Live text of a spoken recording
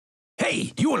Hey,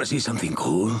 do you want to see something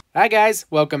cool? Hi guys,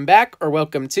 welcome back or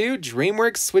welcome to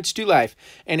Dreamworks Switch to Life.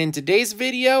 And in today's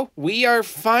video, we are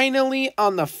finally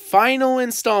on the final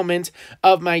installment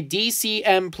of my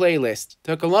DCM playlist.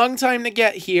 Took a long time to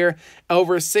get here,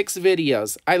 over 6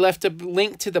 videos. I left a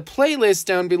link to the playlist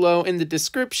down below in the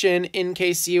description in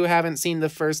case you haven't seen the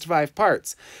first 5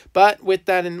 parts. But with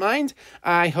that in mind,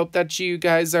 I hope that you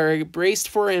guys are braced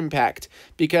for impact,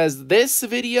 because this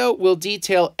video will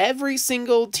detail every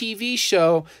single TV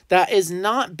show that is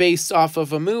not based off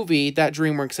of a movie that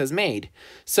Dreamworks has made.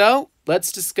 So,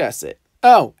 let's discuss it.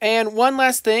 Oh, and one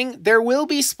last thing, there will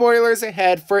be spoilers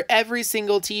ahead for every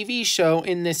single TV show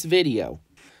in this video.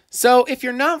 So, if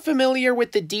you're not familiar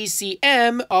with the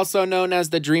DCM, also known as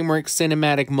the Dreamworks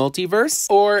Cinematic Multiverse,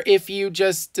 or if you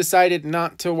just decided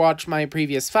not to watch my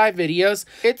previous 5 videos,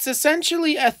 it's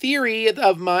essentially a theory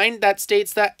of mine that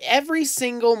states that every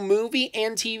single movie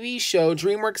and TV show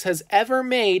Dreamworks has ever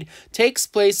made takes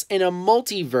place in a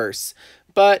multiverse.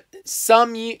 But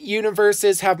some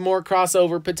universes have more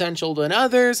crossover potential than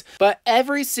others, but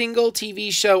every single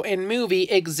TV show and movie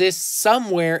exists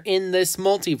somewhere in this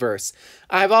multiverse.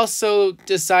 I've also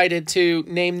decided to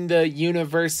name the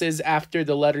universes after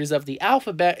the letters of the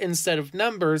alphabet instead of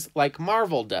numbers like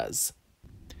Marvel does.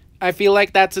 I feel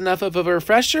like that's enough of a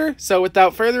refresher, so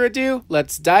without further ado,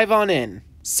 let's dive on in.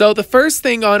 So the first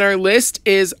thing on our list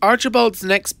is Archibald's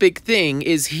Next Big Thing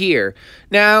is here.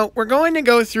 Now, we're going to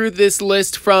go through this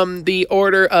list from the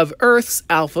order of Earths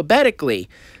alphabetically.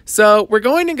 So we're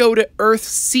going to go to Earth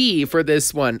C for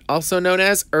this one, also known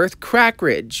as Earth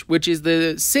Crackridge, which is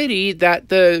the city that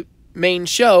the main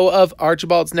show of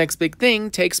Archibald's Next Big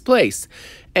Thing takes place.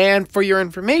 And for your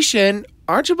information,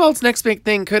 Archibald's Next Big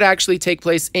Thing could actually take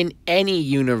place in any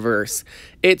universe.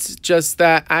 It's just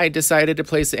that I decided to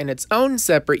place it in its own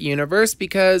separate universe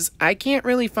because I can't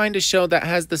really find a show that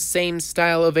has the same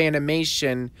style of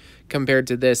animation compared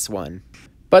to this one.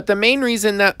 But the main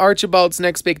reason that Archibald's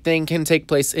Next Big Thing can take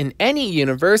place in any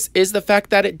universe is the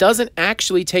fact that it doesn't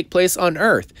actually take place on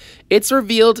Earth. It's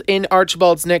revealed in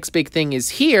Archibald's Next Big Thing is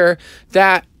here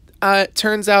that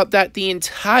turns out that the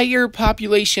entire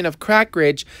population of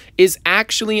Crackridge is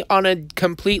actually on a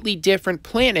completely different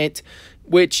planet,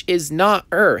 which is not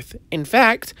Earth. In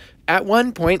fact, at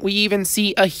one point, we even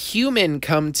see a human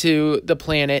come to the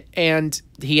planet, and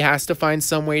he has to find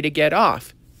some way to get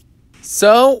off.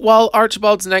 So, while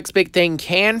Archibald's Next Big Thing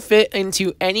can fit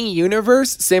into any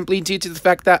universe simply due to the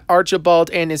fact that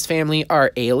Archibald and his family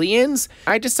are aliens,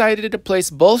 I decided to place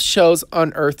both shows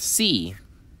on Earth C.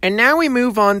 And now we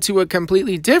move on to a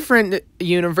completely different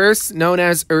universe known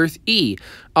as Earth E,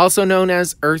 also known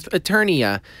as Earth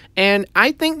Eternia. And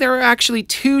I think there are actually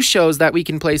 2 shows that we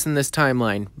can place in this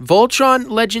timeline: Voltron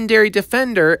Legendary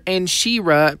Defender and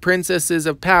She-Ra Princesses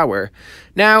of Power.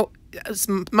 Now,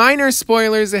 minor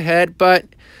spoilers ahead, but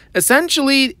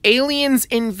essentially, aliens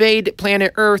invade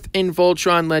planet Earth in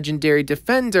Voltron Legendary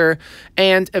Defender,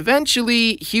 and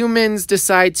eventually humans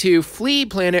decide to flee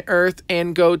planet Earth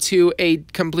and go to a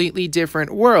completely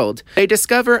different world. They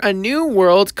discover a new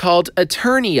world called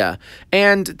Eternia,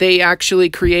 and they actually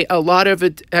create a lot of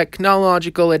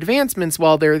technological advancements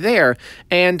while they're there.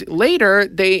 And later,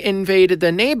 they invaded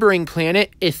the neighboring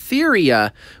planet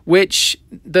Etheria, which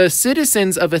the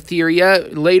citizens of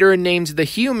Etheria later named the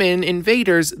human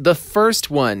invaders the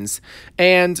first ones,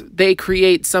 and they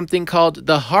create something called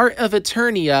the Heart of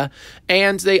Eternia,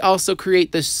 and they also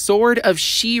create the Sword of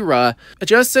She-Ra.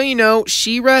 Just so you know,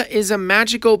 She-Ra is a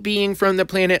magical being from the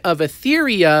planet of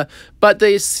Etheria, but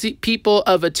the people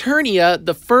of Eternia,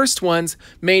 the first ones,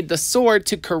 made the sword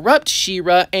to corrupt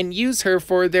She-Ra and use her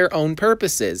for their own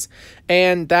purposes,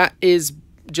 and that is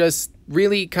just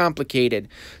really complicated.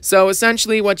 So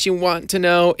essentially what you want to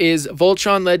know is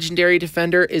Voltron Legendary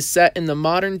Defender is set in the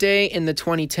modern day in the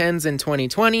 2010s and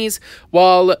 2020s,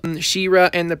 while She-Ra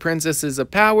and the Princesses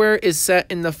of Power is set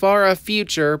in the far-off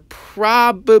future,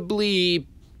 probably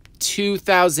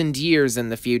 2,000 years in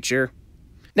the future.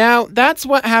 Now, that's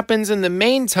what happens in the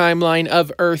main timeline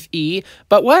of Earth E,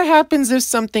 but what happens if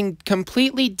something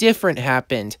completely different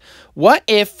happened? What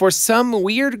if, for some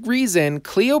weird reason,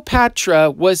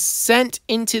 Cleopatra was sent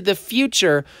into the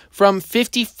future from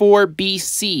 54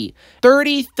 BC,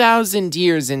 30,000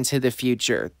 years into the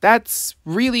future? That's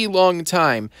really long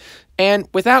time. And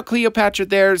without Cleopatra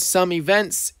there, some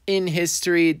events in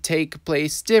history take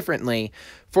place differently.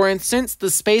 For instance,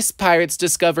 the space pirates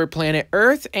discover planet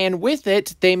Earth, and with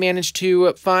it, they manage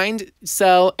to find,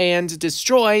 sell, and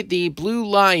destroy the Blue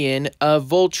Lion of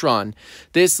Voltron.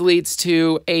 This leads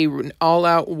to an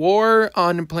all-out war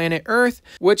on planet Earth,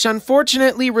 which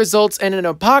unfortunately results in an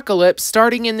apocalypse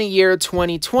starting in the year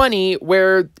 2020,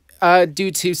 where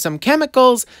due to some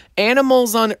chemicals,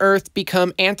 animals on Earth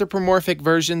become anthropomorphic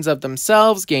versions of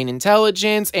themselves, gain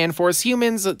intelligence, and force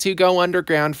humans to go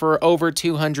underground for over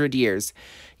 200 years.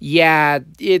 Yeah,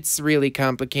 it's really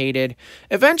complicated.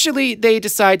 Eventually, they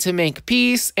decide to make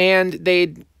peace, and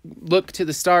they look to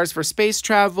the stars for space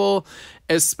travel,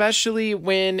 especially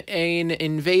when an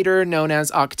invader known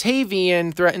as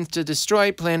Octavian threatens to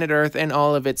destroy planet Earth and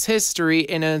all of its history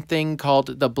in a thing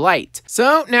called the Blight.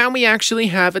 So now we actually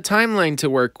have a timeline to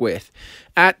work with.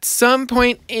 At some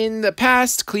point in the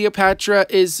past, Cleopatra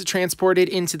is transported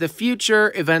into the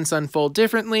future, events unfold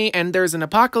differently, and there's an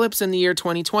apocalypse in the year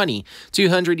 2020.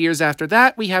 200 years after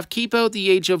that, we have Kipo, the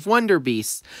Age of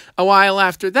Wonderbeasts. A while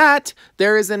after that,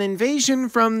 there is an invasion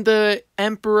from the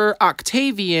Emperor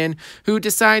Octavian, who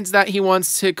decides that he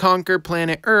wants to conquer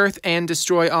planet Earth and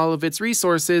destroy all of its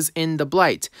resources in the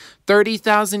Blight.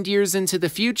 30,000 years into the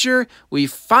future, we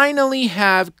finally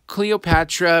have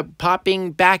Cleopatra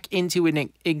popping back into an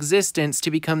existence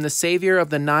to become the savior of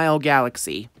the Nile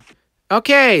Galaxy.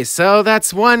 Okay, so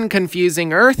that's one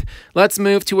confusing Earth. Let's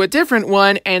move to a different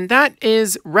one, and that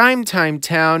is Rhymetime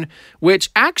Town,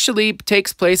 which actually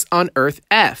takes place on Earth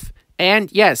F.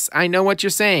 And yes, I know what you're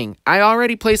saying. I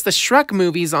already placed the Shrek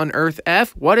movies on Earth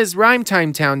F. What is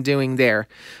Rhymetime Town doing there?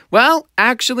 Well,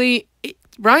 actually,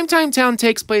 Rhymetime Town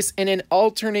takes place in an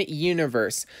alternate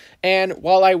universe. And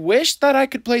while I wish that I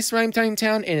could place Rhymetime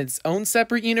Town in its own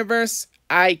separate universe,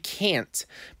 I can't.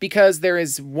 Because there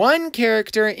is one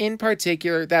character in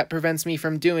particular that prevents me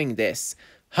from doing this.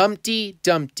 Humpty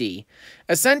Dumpty.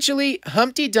 Essentially,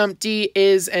 Humpty Dumpty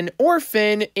is an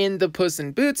orphan in the Puss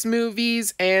in Boots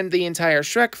movies and the entire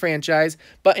Shrek franchise,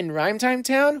 but in Rhymetime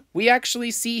Town, we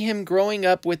actually see him growing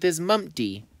up with his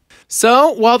Mumpty.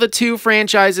 So, while the two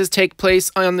franchises take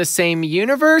place on the same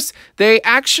universe, they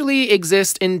actually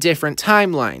exist in different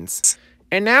timelines.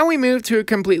 And now we move to a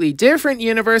completely different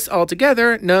universe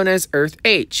altogether, known as Earth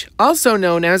H, also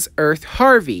known as Earth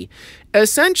Harvey.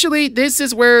 Essentially, this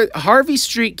is where Harvey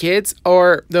Street Kids,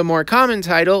 or the more common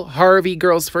title, Harvey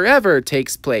Girls Forever,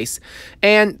 takes place.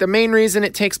 And the main reason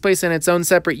it takes place in its own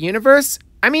separate universe?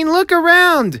 I mean, look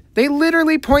around! They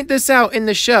literally point this out in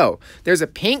the show. There's a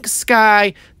pink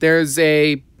sky, there's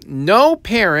no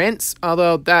parents,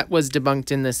 although that was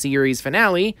debunked in the series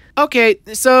finale. Okay,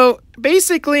 so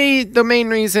basically the main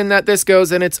reason that this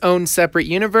goes in its own separate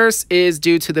universe is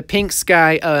due to the pink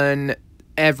sky on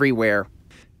everywhere.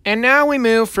 And now we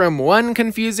move from one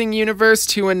confusing universe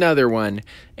to another one,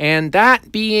 and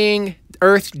that being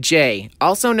Earth J,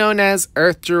 also known as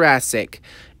Earth Jurassic.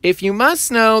 If you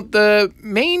must know, the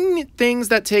main things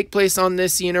that take place on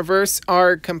this universe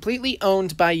are completely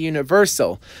owned by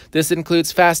Universal. This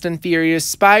includes Fast and Furious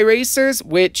Spy Racers,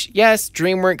 which, yes,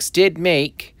 Dreamworks did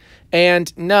make.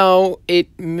 And no,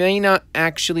 it may not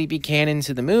actually be canon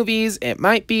to the movies. It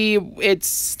might be. It's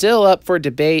still up for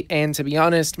debate, and to be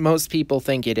honest, most people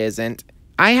think it isn't.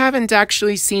 I haven't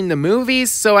actually seen the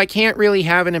movies, so I can't really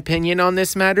have an opinion on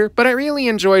this matter, but I really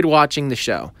enjoyed watching the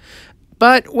show.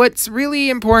 But what's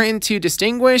really important to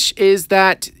distinguish is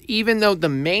that even though the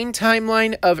main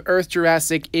timeline of Earth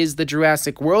Jurassic is the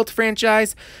Jurassic World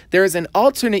franchise, there is an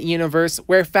alternate universe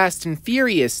where Fast and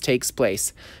Furious takes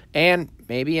place, and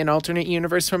maybe an alternate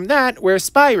universe from that where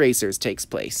Spy Racers takes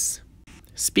place.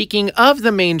 Speaking of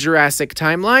the main Jurassic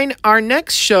timeline, our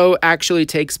next show actually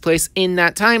takes place in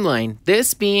that timeline,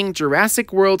 this being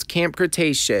Jurassic World Camp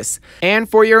Cretaceous. And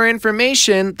for your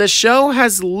information, the show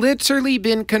has literally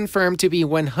been confirmed to be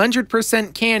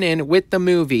 100% canon with the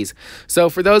movies. So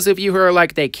for those of you who are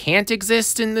like, they can't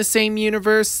exist in the same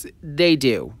universe, they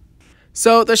do.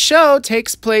 So the show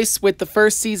takes place with the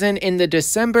first season in the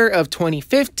December of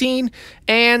 2015,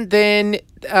 and then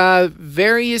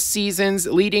various seasons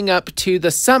leading up to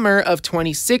the summer of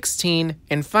 2016,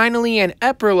 and finally an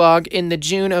epilogue in the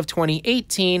June of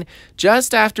 2018,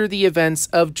 just after the events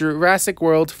of Jurassic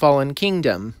World Fallen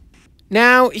Kingdom.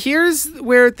 Now, here's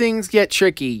where things get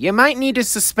tricky. You might need to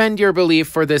suspend your belief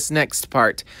for this next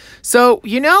part. So,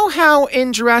 you know how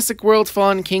in Jurassic World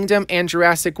Fallen Kingdom and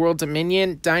Jurassic World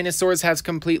Dominion, dinosaurs have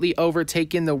completely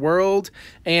overtaken the world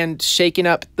and shaken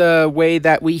up the way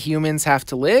that we humans have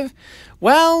to live?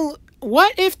 Well,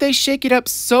 what if they shake it up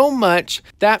so much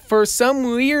that for some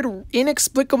weird,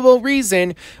 inexplicable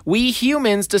reason, we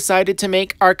humans decided to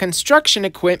make our construction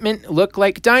equipment look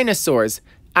like dinosaurs?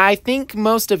 I think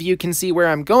most of you can see where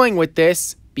I'm going with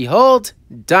this. Behold,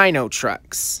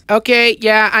 Dinotrux. Okay,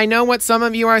 yeah, I know what some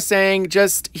of you are saying,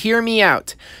 just hear me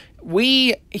out.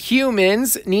 we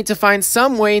humans need to find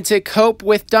some way to cope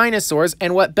with dinosaurs,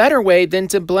 and what better way than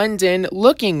to blend in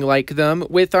looking like them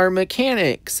with our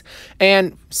mechanics.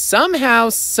 And somehow,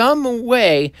 some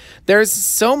way, there's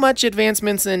so much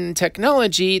advancements in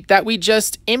technology that we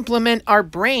just implement our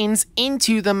brains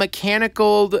into the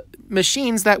mechanical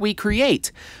machines that we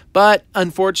create. But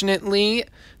unfortunately,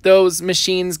 those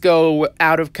machines go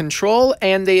out of control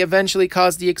and they eventually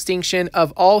cause the extinction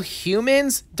of all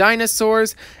humans,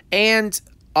 dinosaurs, and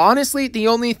honestly, the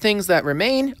only things that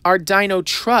remain are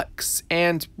Dinotrux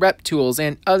and reptiles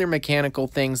and other mechanical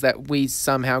things that we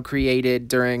somehow created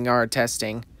during our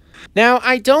testing. Now,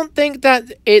 I don't think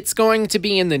that it's going to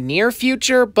be in the near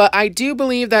future, but I do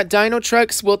believe that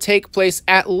Dinotrux will take place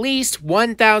at least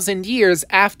 1,000 years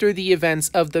after the events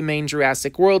of the main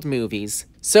Jurassic World movies.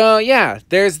 So yeah,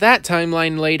 there's that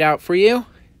timeline laid out for you.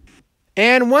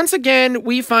 And once again,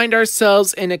 we find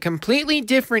ourselves in a completely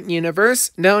different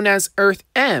universe known as Earth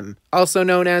M, also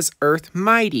known as Earth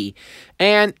Mighty.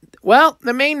 And, well,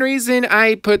 the main reason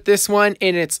I put this one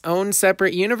in its own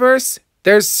separate universe,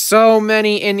 there's so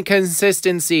many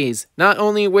inconsistencies, not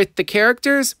only with the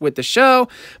characters, with the show,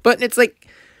 but it's like,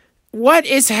 what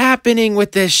is happening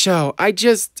with this show? I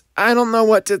don't know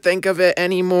what to think of it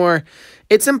anymore.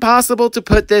 It's impossible to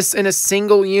put this in a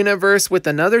single universe with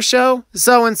another show,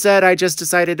 so instead I just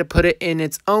decided to put it in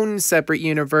its own separate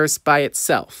universe by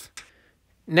itself.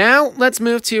 Now, let's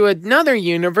move to another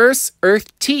universe,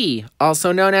 Earth T,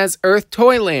 also known as Earth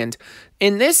Toyland.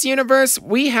 In this universe,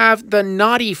 we have the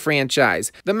Noddy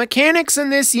franchise. The mechanics in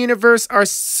this universe are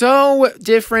so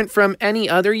different from any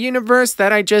other universe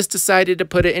that I just decided to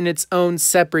put it in its own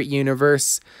separate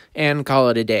universe and call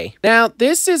it a day. Now,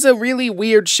 this is a really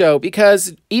weird show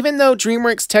because even though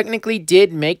Dreamworks technically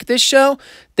did make this show,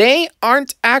 they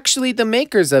aren't actually the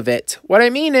makers of it. What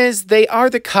I mean is they are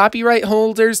the copyright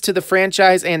holders to the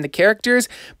franchise and the characters,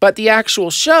 but the actual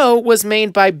show was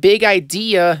made by Big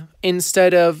Idea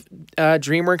instead of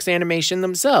DreamWorks Animation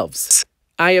themselves.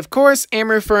 I, of course, am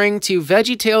referring to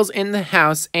VeggieTales in the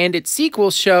House and its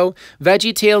sequel show,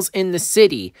 VeggieTales in the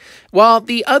City. While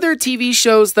the other TV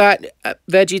shows that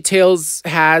VeggieTales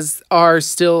has are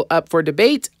still up for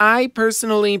debate, I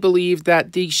personally believe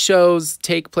that these shows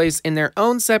take place in their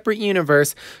own separate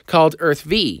universe called Earth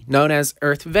V, known as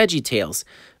Earth VeggieTales,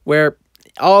 where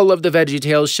all of the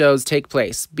VeggieTales shows take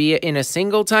place, be it in a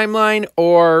single timeline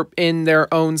or in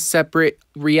their own separate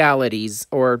realities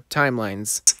or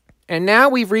timelines. And now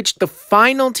we've reached the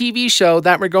final TV show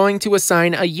that we're going to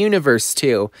assign a universe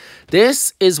to.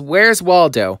 This is Where's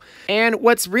Waldo? And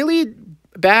what's really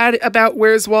bad about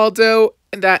Where's Waldo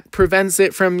that prevents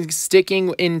it from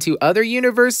sticking into other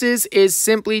universes is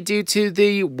simply due to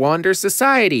the Wander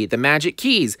Society, the magic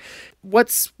keys.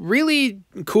 What's really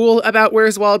cool about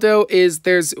Where's Waldo is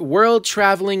there's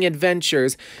world-traveling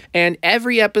adventures, and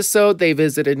every episode they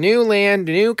visit a new land,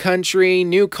 new country,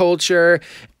 new culture,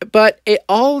 but it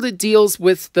all deals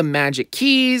with the magic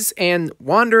keys and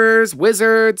wanderers,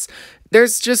 wizards.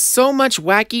 There's just so much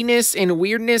wackiness and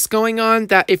weirdness going on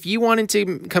that if you wanted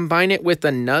to combine it with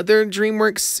another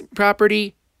DreamWorks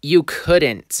property, you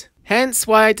couldn't. Hence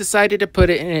why I decided to put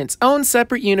it in its own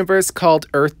separate universe called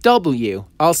Earth W,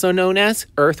 also known as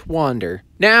Earth Wander.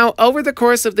 Now, over the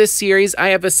course of this series, I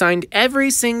have assigned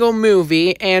every single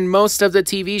movie and most of the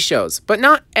TV shows, but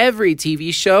not every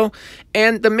TV show,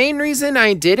 and the main reason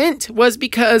I didn't was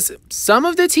because some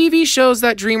of the TV shows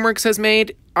that DreamWorks has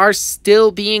made are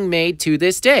still being made to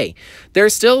this day. They're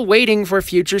still waiting for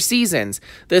future seasons.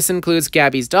 This includes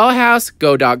Gabby's Dollhouse,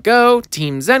 Go Dog Go,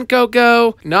 Team Zenko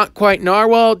Go, Not Quite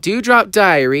Narwhal, Dewdrop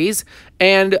Diaries,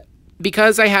 and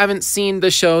because I haven't seen the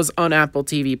shows on Apple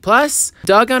TV+,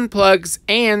 Doug Unplugs,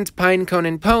 and Pinecone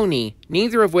and Pony,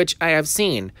 neither of which I have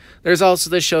seen. There's also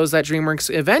the shows that DreamWorks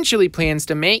eventually plans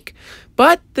to make,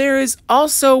 but there is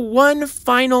also one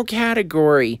final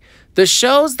category. The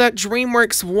shows that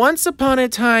DreamWorks once upon a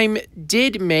time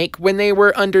did make when they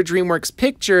were under DreamWorks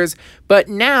Pictures, but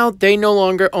now they no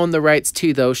longer own the rights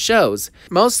to those shows.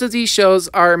 Most of these shows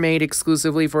are made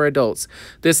exclusively for adults.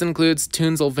 This includes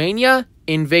Toonsylvania,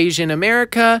 Invasion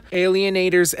America,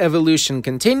 Alienators Evolution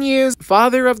Continues,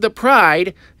 Father of the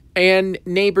Pride, and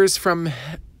Neighbors from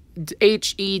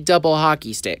H.E. Double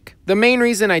Hockey Stick. The main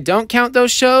reason I don't count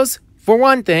those shows, for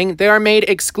one thing, they are made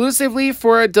exclusively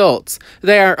for adults.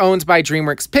 They are owned by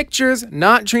DreamWorks Pictures,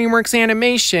 not DreamWorks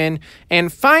Animation.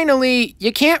 And finally,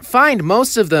 you can't find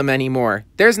most of them anymore.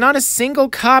 There's not a single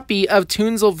copy of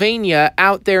Toonsylvania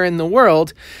out there in the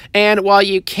world. And while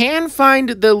you can find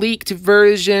the leaked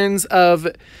versions of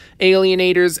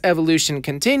Alienators Evolution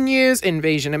Continues,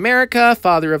 Invasion America,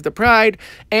 Father of the Pride,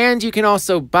 and you can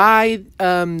also buy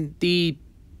the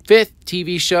 5th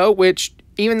TV show, which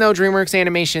even though DreamWorks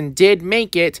Animation did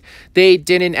make it, they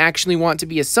didn't actually want to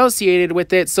be associated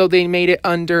with it, so they made it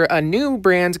under a new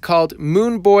brand called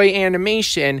Moon Boy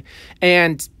Animation,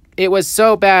 and it was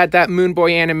so bad that Moon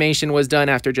Boy Animation was done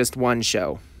after just one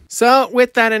show. So,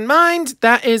 with that in mind,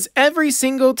 that is every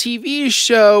single TV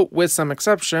show, with some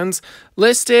exceptions,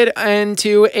 listed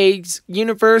into a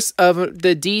universe of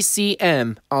the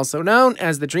DCM, also known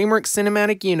as the DreamWorks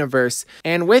Cinematic Universe.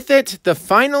 And with it, the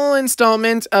final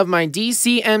installment of my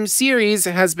DCM series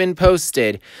has been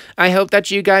posted. I hope that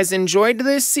you guys enjoyed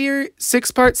this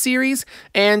 6-part series,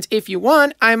 and if you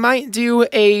want, I might do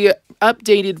a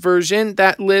updated version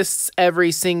that lists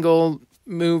every single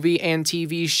movie and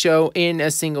TV show in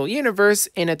a single universe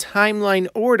in a timeline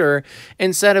order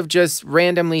instead of just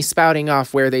randomly spouting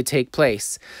off where they take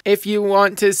place. If you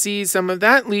want to see some of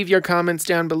that, leave your comments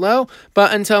down below.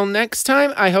 But until next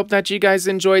time, I hope that you guys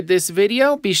enjoyed this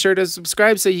video. Be sure to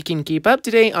subscribe so you can keep up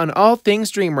to date on all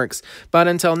things DreamWorks. But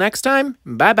until next time,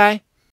 bye bye.